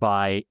matched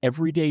by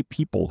everyday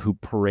people who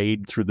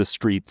parade through the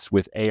streets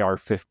with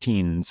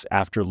AR-15s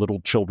after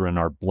little children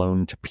are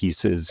blown to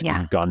pieces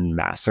in gun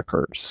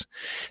massacres.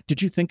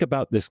 Did you think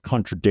about this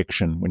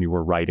contradiction when you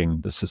were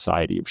writing The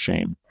Society of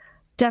Shame?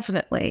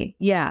 Definitely.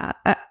 Yeah.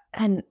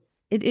 And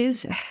it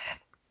is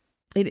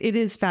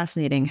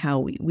fascinating how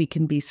we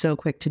can be so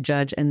quick to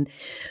judge. And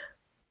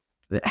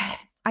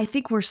I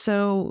think we're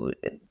so...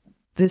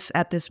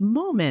 at this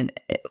moment,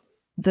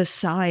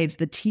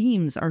 the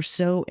teams are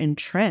so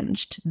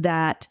entrenched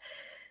that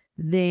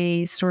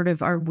they sort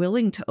of are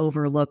willing to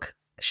overlook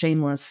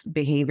shameless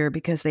behavior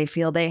because they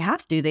feel they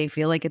have to. They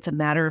feel like it's a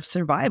matter of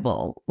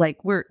survival.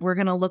 Like we're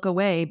going to look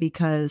away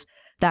because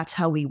that's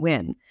how we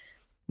win.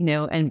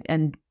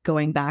 And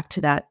going back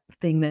to that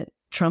thing that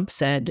Trump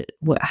said,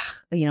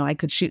 I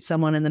could shoot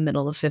someone in the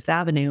middle of Fifth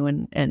Avenue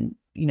and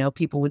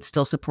people would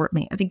still support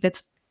me. I think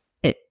that's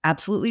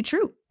absolutely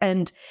true.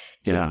 And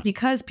it's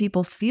because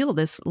people feel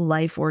this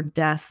life or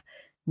death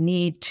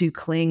need to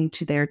cling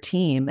to their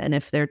team. And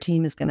if their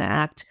team is going to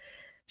act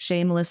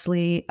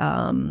shamelessly,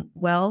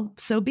 well,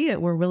 so be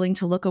it. We're willing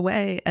to look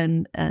away.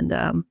 And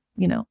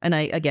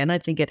I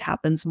think it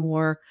happens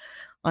more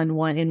on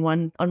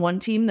one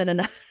team than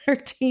another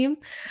team.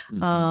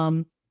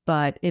 Mm-hmm.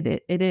 But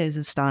it is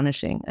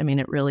astonishing. I mean,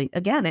 it really,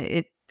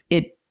 again,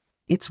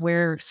 it's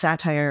where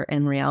satire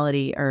and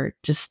reality are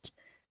just,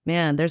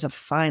 man, there's a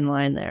fine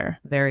line there.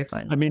 Very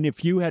fine line. I mean,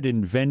 if you had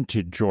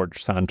invented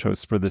George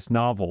Santos for this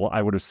novel,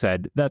 I would have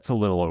said that's a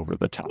little over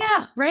the top.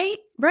 Yeah, right.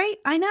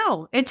 I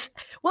know. It's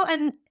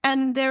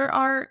and there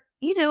are,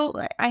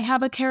 I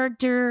have a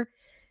character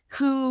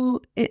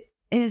who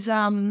is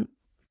a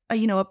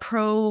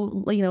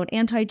pro, an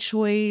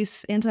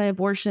anti-choice,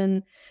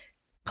 anti-abortion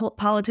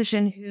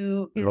politician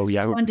who is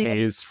who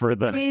pays for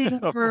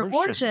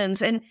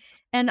abortions.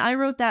 And I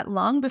wrote that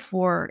long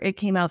before it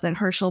came out that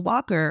Herschel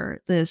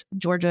Walker, this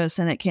Georgia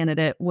Senate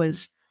candidate,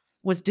 was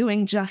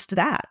doing just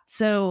that.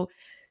 So,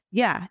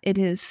 yeah, it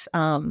is.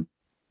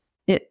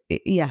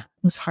 It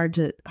was hard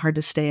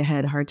to stay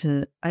ahead.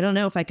 I don't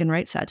know if I can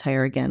write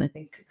satire again. I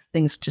think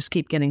things just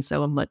keep getting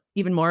so much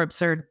even more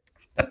absurd.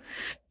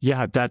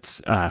 Yeah,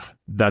 that's a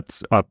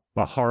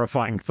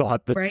horrifying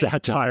thought that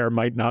satire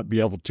might not be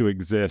able to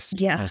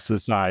exist in a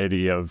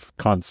society of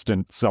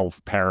constant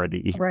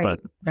self-parody.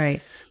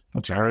 Right.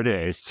 There it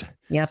is.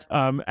 Yep.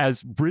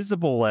 As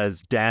risible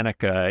as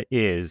Danica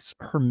is,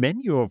 her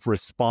menu of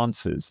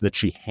responses that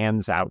she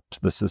hands out to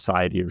the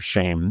Society of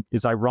Shame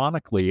is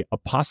ironically a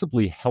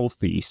possibly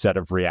healthy set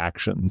of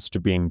reactions to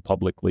being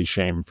publicly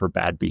shamed for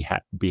bad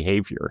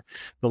behavior.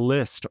 The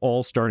list,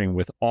 all starting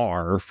with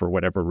R for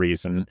whatever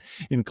reason,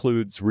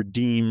 includes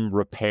redeem,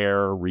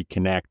 repair,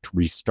 reconnect,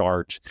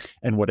 restart,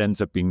 and what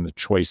ends up being the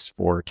choice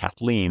for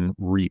Kathleen,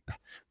 reap.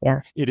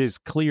 Yeah. It is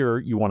clear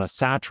you want to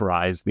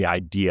satirize the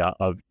idea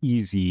of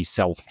easy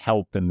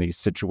self-help in these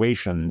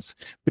situations,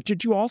 but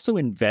did you also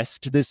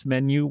invest this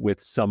menu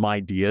with some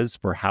ideas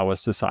for how a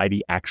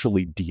society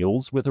actually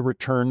deals with a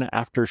return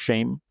after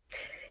shame?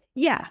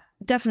 Yeah,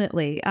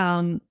 definitely.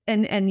 And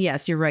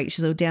yes, you're right.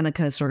 So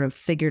Danica sort of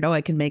figured,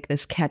 I can make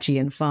this catchy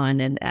and fun.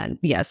 And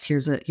yes,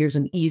 here's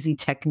an easy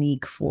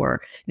technique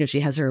for, she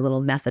has her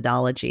little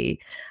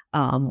methodology,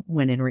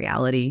 when in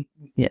reality,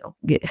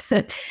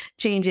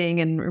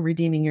 changing and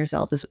redeeming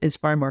yourself is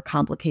far more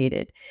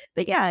complicated.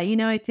 But yeah,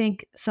 I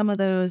think some of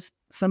those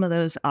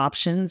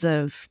options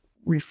of,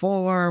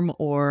 reform,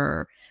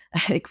 or I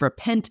think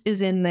repent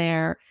is in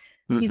there.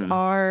 These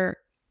are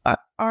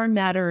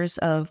matters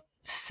of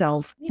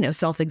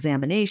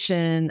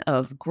self-examination,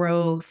 of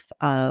growth,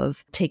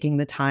 of taking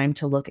the time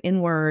to look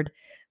inward,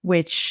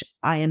 which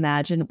I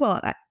imagine,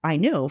 I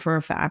know for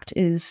a fact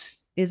is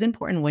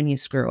important when you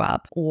screw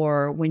up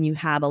or when you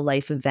have a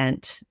life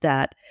event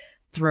that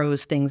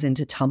throws things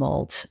into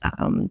tumult.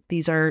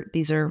 These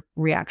are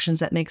reactions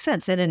that make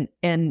sense.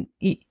 And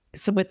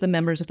so with the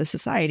members of the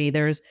society,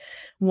 there's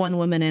one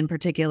woman in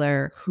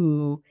particular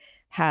who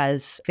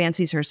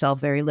fancies herself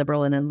very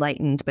liberal and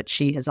enlightened, but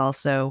she has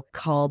also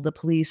called the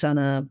police on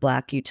a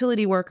Black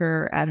utility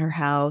worker at her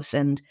house.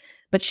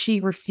 But she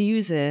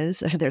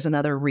refuses, there's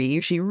another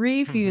she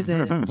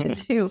refuses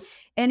to do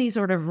any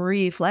sort of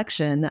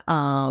reflection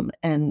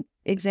and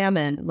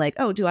examine, like,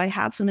 oh, do I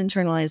have some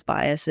internalized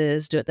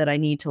biases that I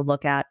need to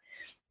look at?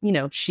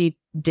 She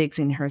digs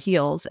in her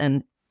heels,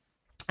 and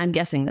I'm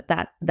guessing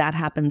that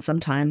happens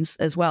sometimes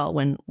as well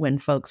when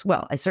folks,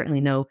 I certainly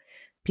know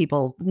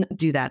people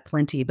do that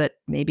plenty, but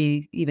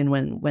maybe even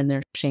when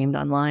they're shamed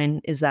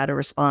online, is that a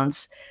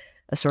response,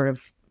 a sort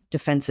of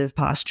defensive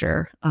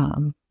posture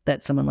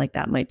that someone like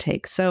that might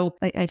take? So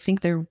I think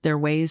there are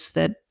ways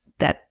that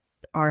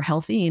are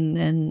healthy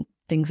and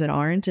things that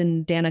aren't.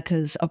 And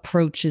Danica's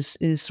approach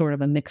is sort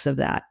of a mix of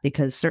that,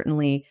 because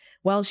certainly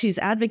while she's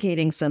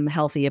advocating some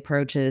healthy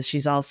approaches,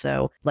 she's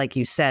also, like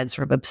you said,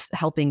 sort of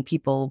helping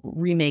people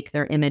remake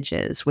their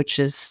images, which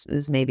is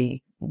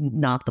maybe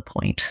not the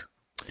point.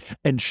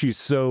 And she's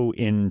so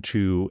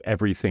into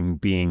everything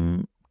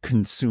being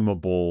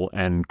consumable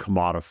and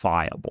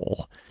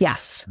commodifiable.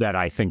 Yes. That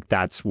I think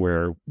that's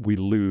where we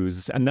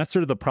lose. And that's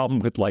sort of the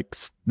problem with like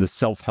the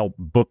self-help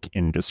book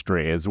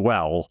industry as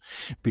well,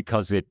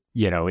 because I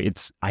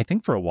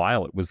think for a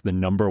while it was the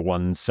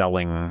 #1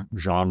 selling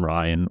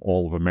genre in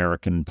all of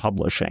American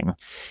publishing.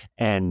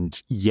 And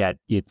yet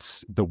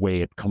it's the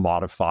way it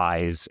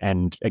commodifies.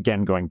 And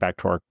again, going back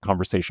to our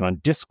conversation on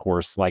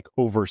discourse, like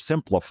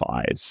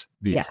oversimplifies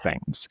these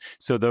things.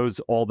 So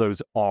all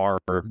those R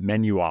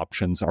menu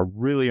options are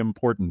really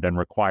important and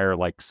require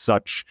like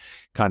such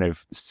kind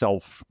of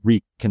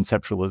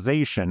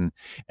self-reconceptualization.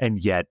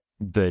 And yet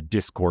the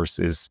discourse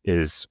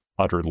is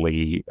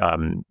utterly,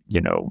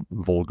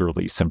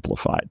 vulgarly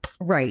simplified.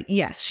 Right.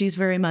 Yes. She's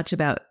very much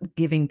about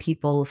giving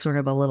people sort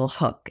of a little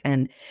hook.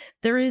 And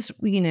there is,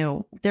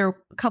 there are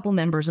a couple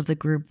members of the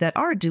group that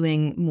are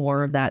doing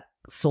more of that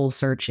soul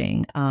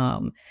searching.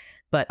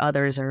 But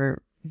others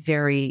are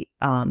very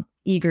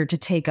eager to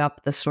take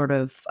up the sort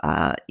of,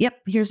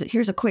 here's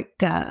a quick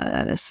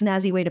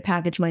snazzy way to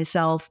package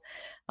myself.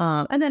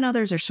 And then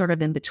others are sort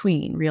of in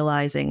between,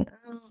 realizing,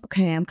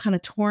 okay, I'm kind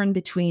of torn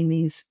between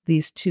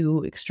these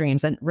two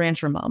extremes. And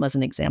Rancher Mom is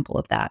an example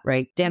of that,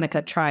 right?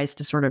 Danica tries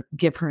to sort of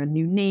give her a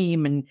new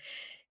name and,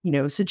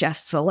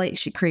 suggests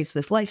she creates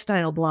this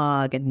lifestyle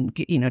blog and,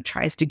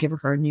 tries to give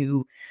her a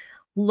new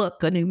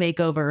look, a new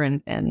makeover.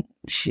 And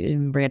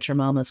Rancher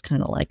Mama's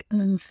kind of like,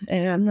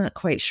 I'm not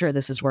quite sure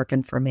this is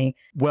working for me.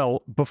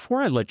 Well, before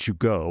I let you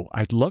go,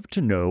 I'd love to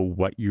know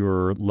what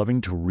you're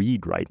loving to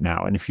read right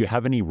now. And if you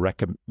have any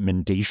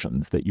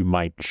recommendations that you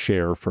might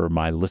share for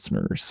my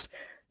listeners.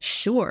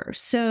 Sure.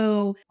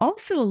 So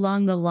also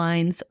along the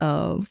lines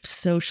of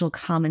social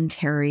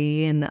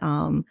commentary and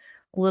a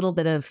little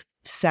bit of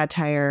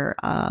satire,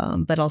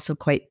 but also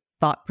quite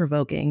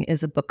thought-provoking,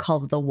 is a book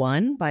called The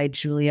One by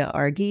Julia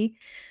Argy,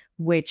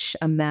 which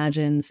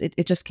imagines,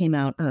 it just came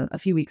out a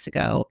few weeks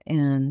ago,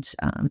 and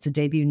it's a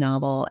debut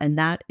novel, and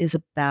that is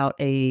about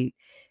a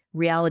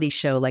reality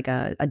show, like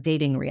a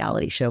dating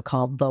reality show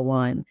called The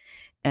One,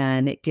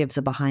 and it gives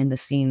a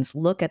behind-the-scenes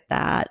look at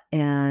that,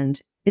 and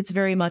it's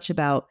very much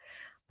about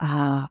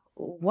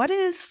what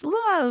is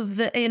love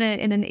in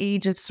an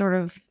age of sort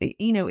of,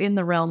 in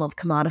the realm of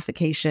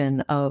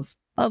commodification of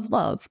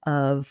love,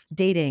 of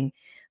dating.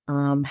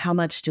 How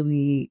much do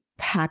we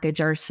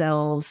package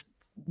ourselves,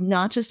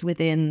 not just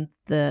within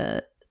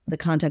the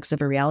context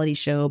of a reality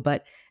show,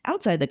 but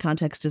outside the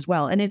context as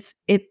well. And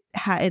it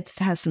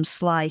has some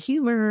sly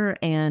humor,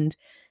 and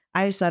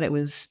I just thought it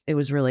was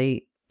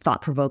really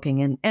thought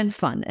provoking and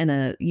fun, and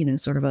a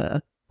sort of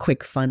a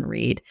quick fun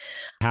read.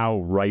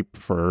 How ripe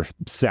for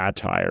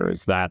satire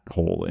is that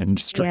whole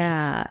industry?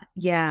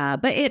 Yeah,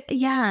 but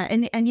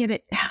and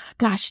yet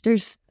gosh,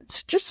 there's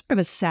just sort of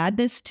a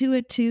sadness to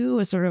it too,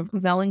 a sort of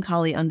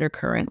melancholy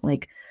undercurrent.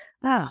 Like,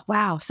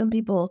 wow, some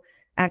people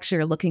actually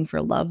are looking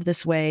for love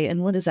this way.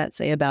 And what does that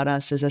say about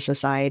us as a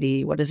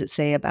society? What does it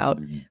say about,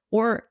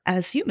 or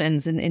as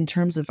humans in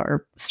terms of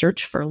our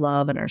search for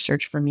love and our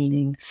search for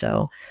meaning?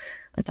 So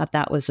I thought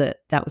that was a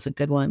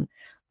good one.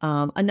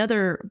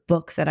 Another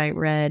book that I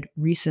read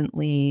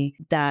recently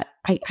that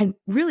I'm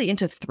really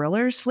into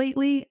thrillers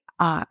lately.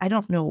 I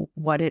don't know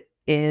what it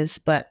is,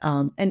 but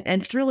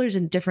and thrillers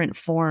in different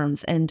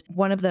forms. And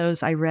one of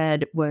those I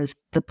read was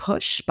The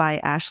Push by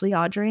Ashley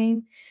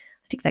Audrain.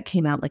 I think that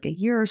came out like a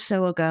year or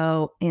so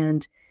ago.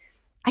 And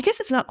I guess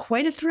it's not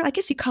quite a thriller. I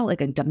guess you call it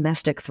like a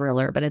domestic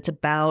thriller, but it's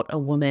about a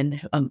woman,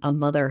 a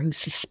mother who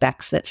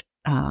suspects that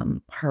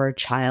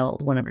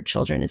one of her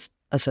children is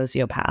a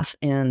sociopath.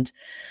 And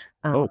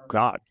oh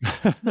God.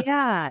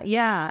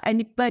 yeah.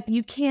 But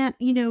you can't,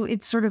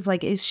 it's sort of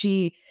like, is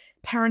she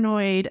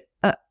paranoid?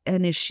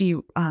 And is she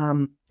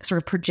sort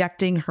of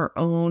projecting her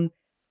own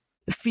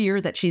fear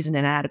that she's an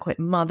inadequate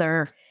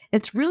mother?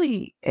 It's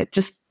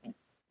just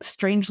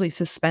strangely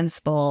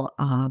suspenseful.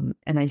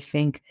 And I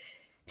think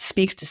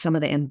speaks to some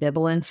of the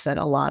ambivalence that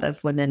a lot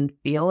of women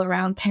feel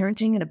around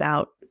parenting and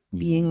about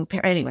being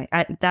anyway.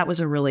 That was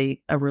a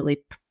really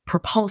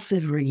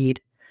propulsive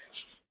read.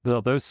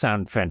 Well, those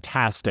sound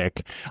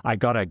fantastic. I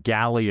got a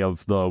galley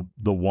of the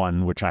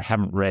one, which I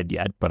haven't read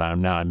yet, but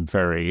I'm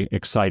very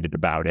excited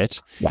about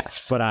it.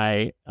 Yes. But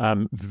I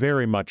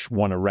very much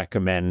want to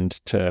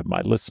recommend to my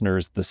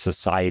listeners The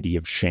Society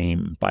of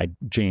Shame by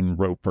Jane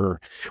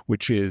Roper,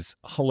 which is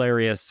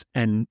hilarious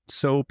and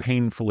so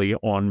painfully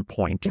on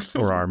point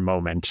for our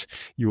moment.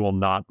 You will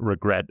not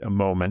regret a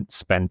moment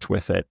spent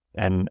with it.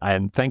 And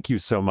thank you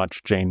so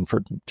much, Jane,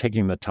 for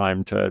taking the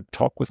time to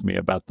talk with me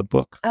about the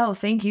book. Oh,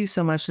 thank you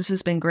so much. This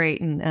has been great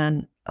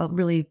and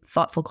really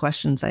thoughtful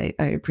questions. I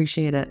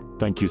appreciate it.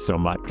 Thank you so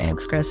much.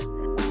 Thanks, Chris.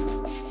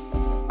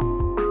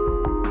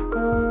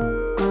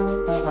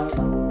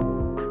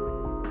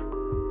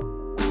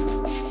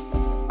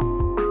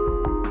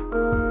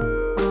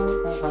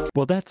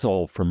 Well, that's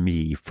all from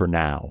me for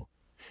now.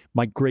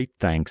 My great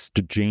thanks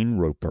to Jane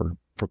Roper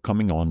for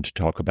coming on to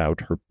talk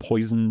about her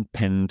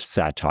poison-penned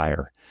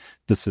satire,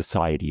 The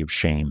Society of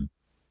Shame.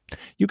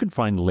 You can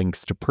find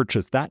links to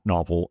purchase that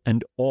novel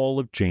and all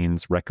of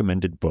Jane's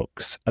recommended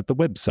books at the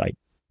website,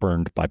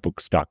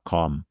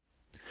 burnedbybooks.com.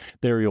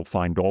 There you'll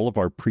find all of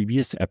our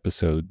previous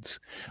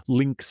episodes,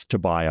 links to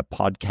buy a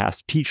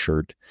podcast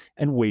t-shirt,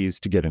 and ways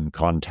to get in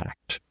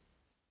contact.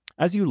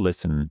 As you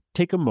listen,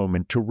 take a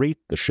moment to rate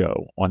the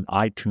show on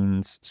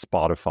iTunes,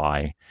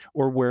 Spotify,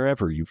 or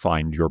wherever you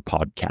find your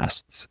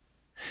podcasts.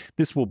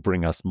 This will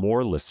bring us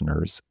more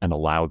listeners and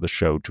allow the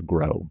show to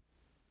grow.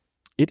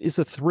 It is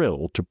a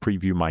thrill to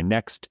preview my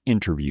next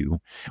interview,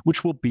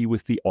 which will be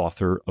with the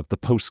author of The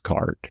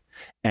Postcard,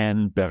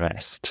 Anne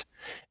Berest,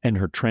 and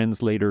her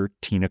translator,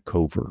 Tina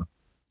Cover.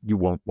 You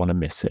won't want to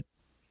miss it.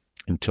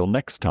 Until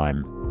next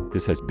time,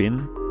 this has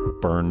been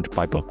Burned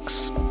by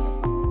Books.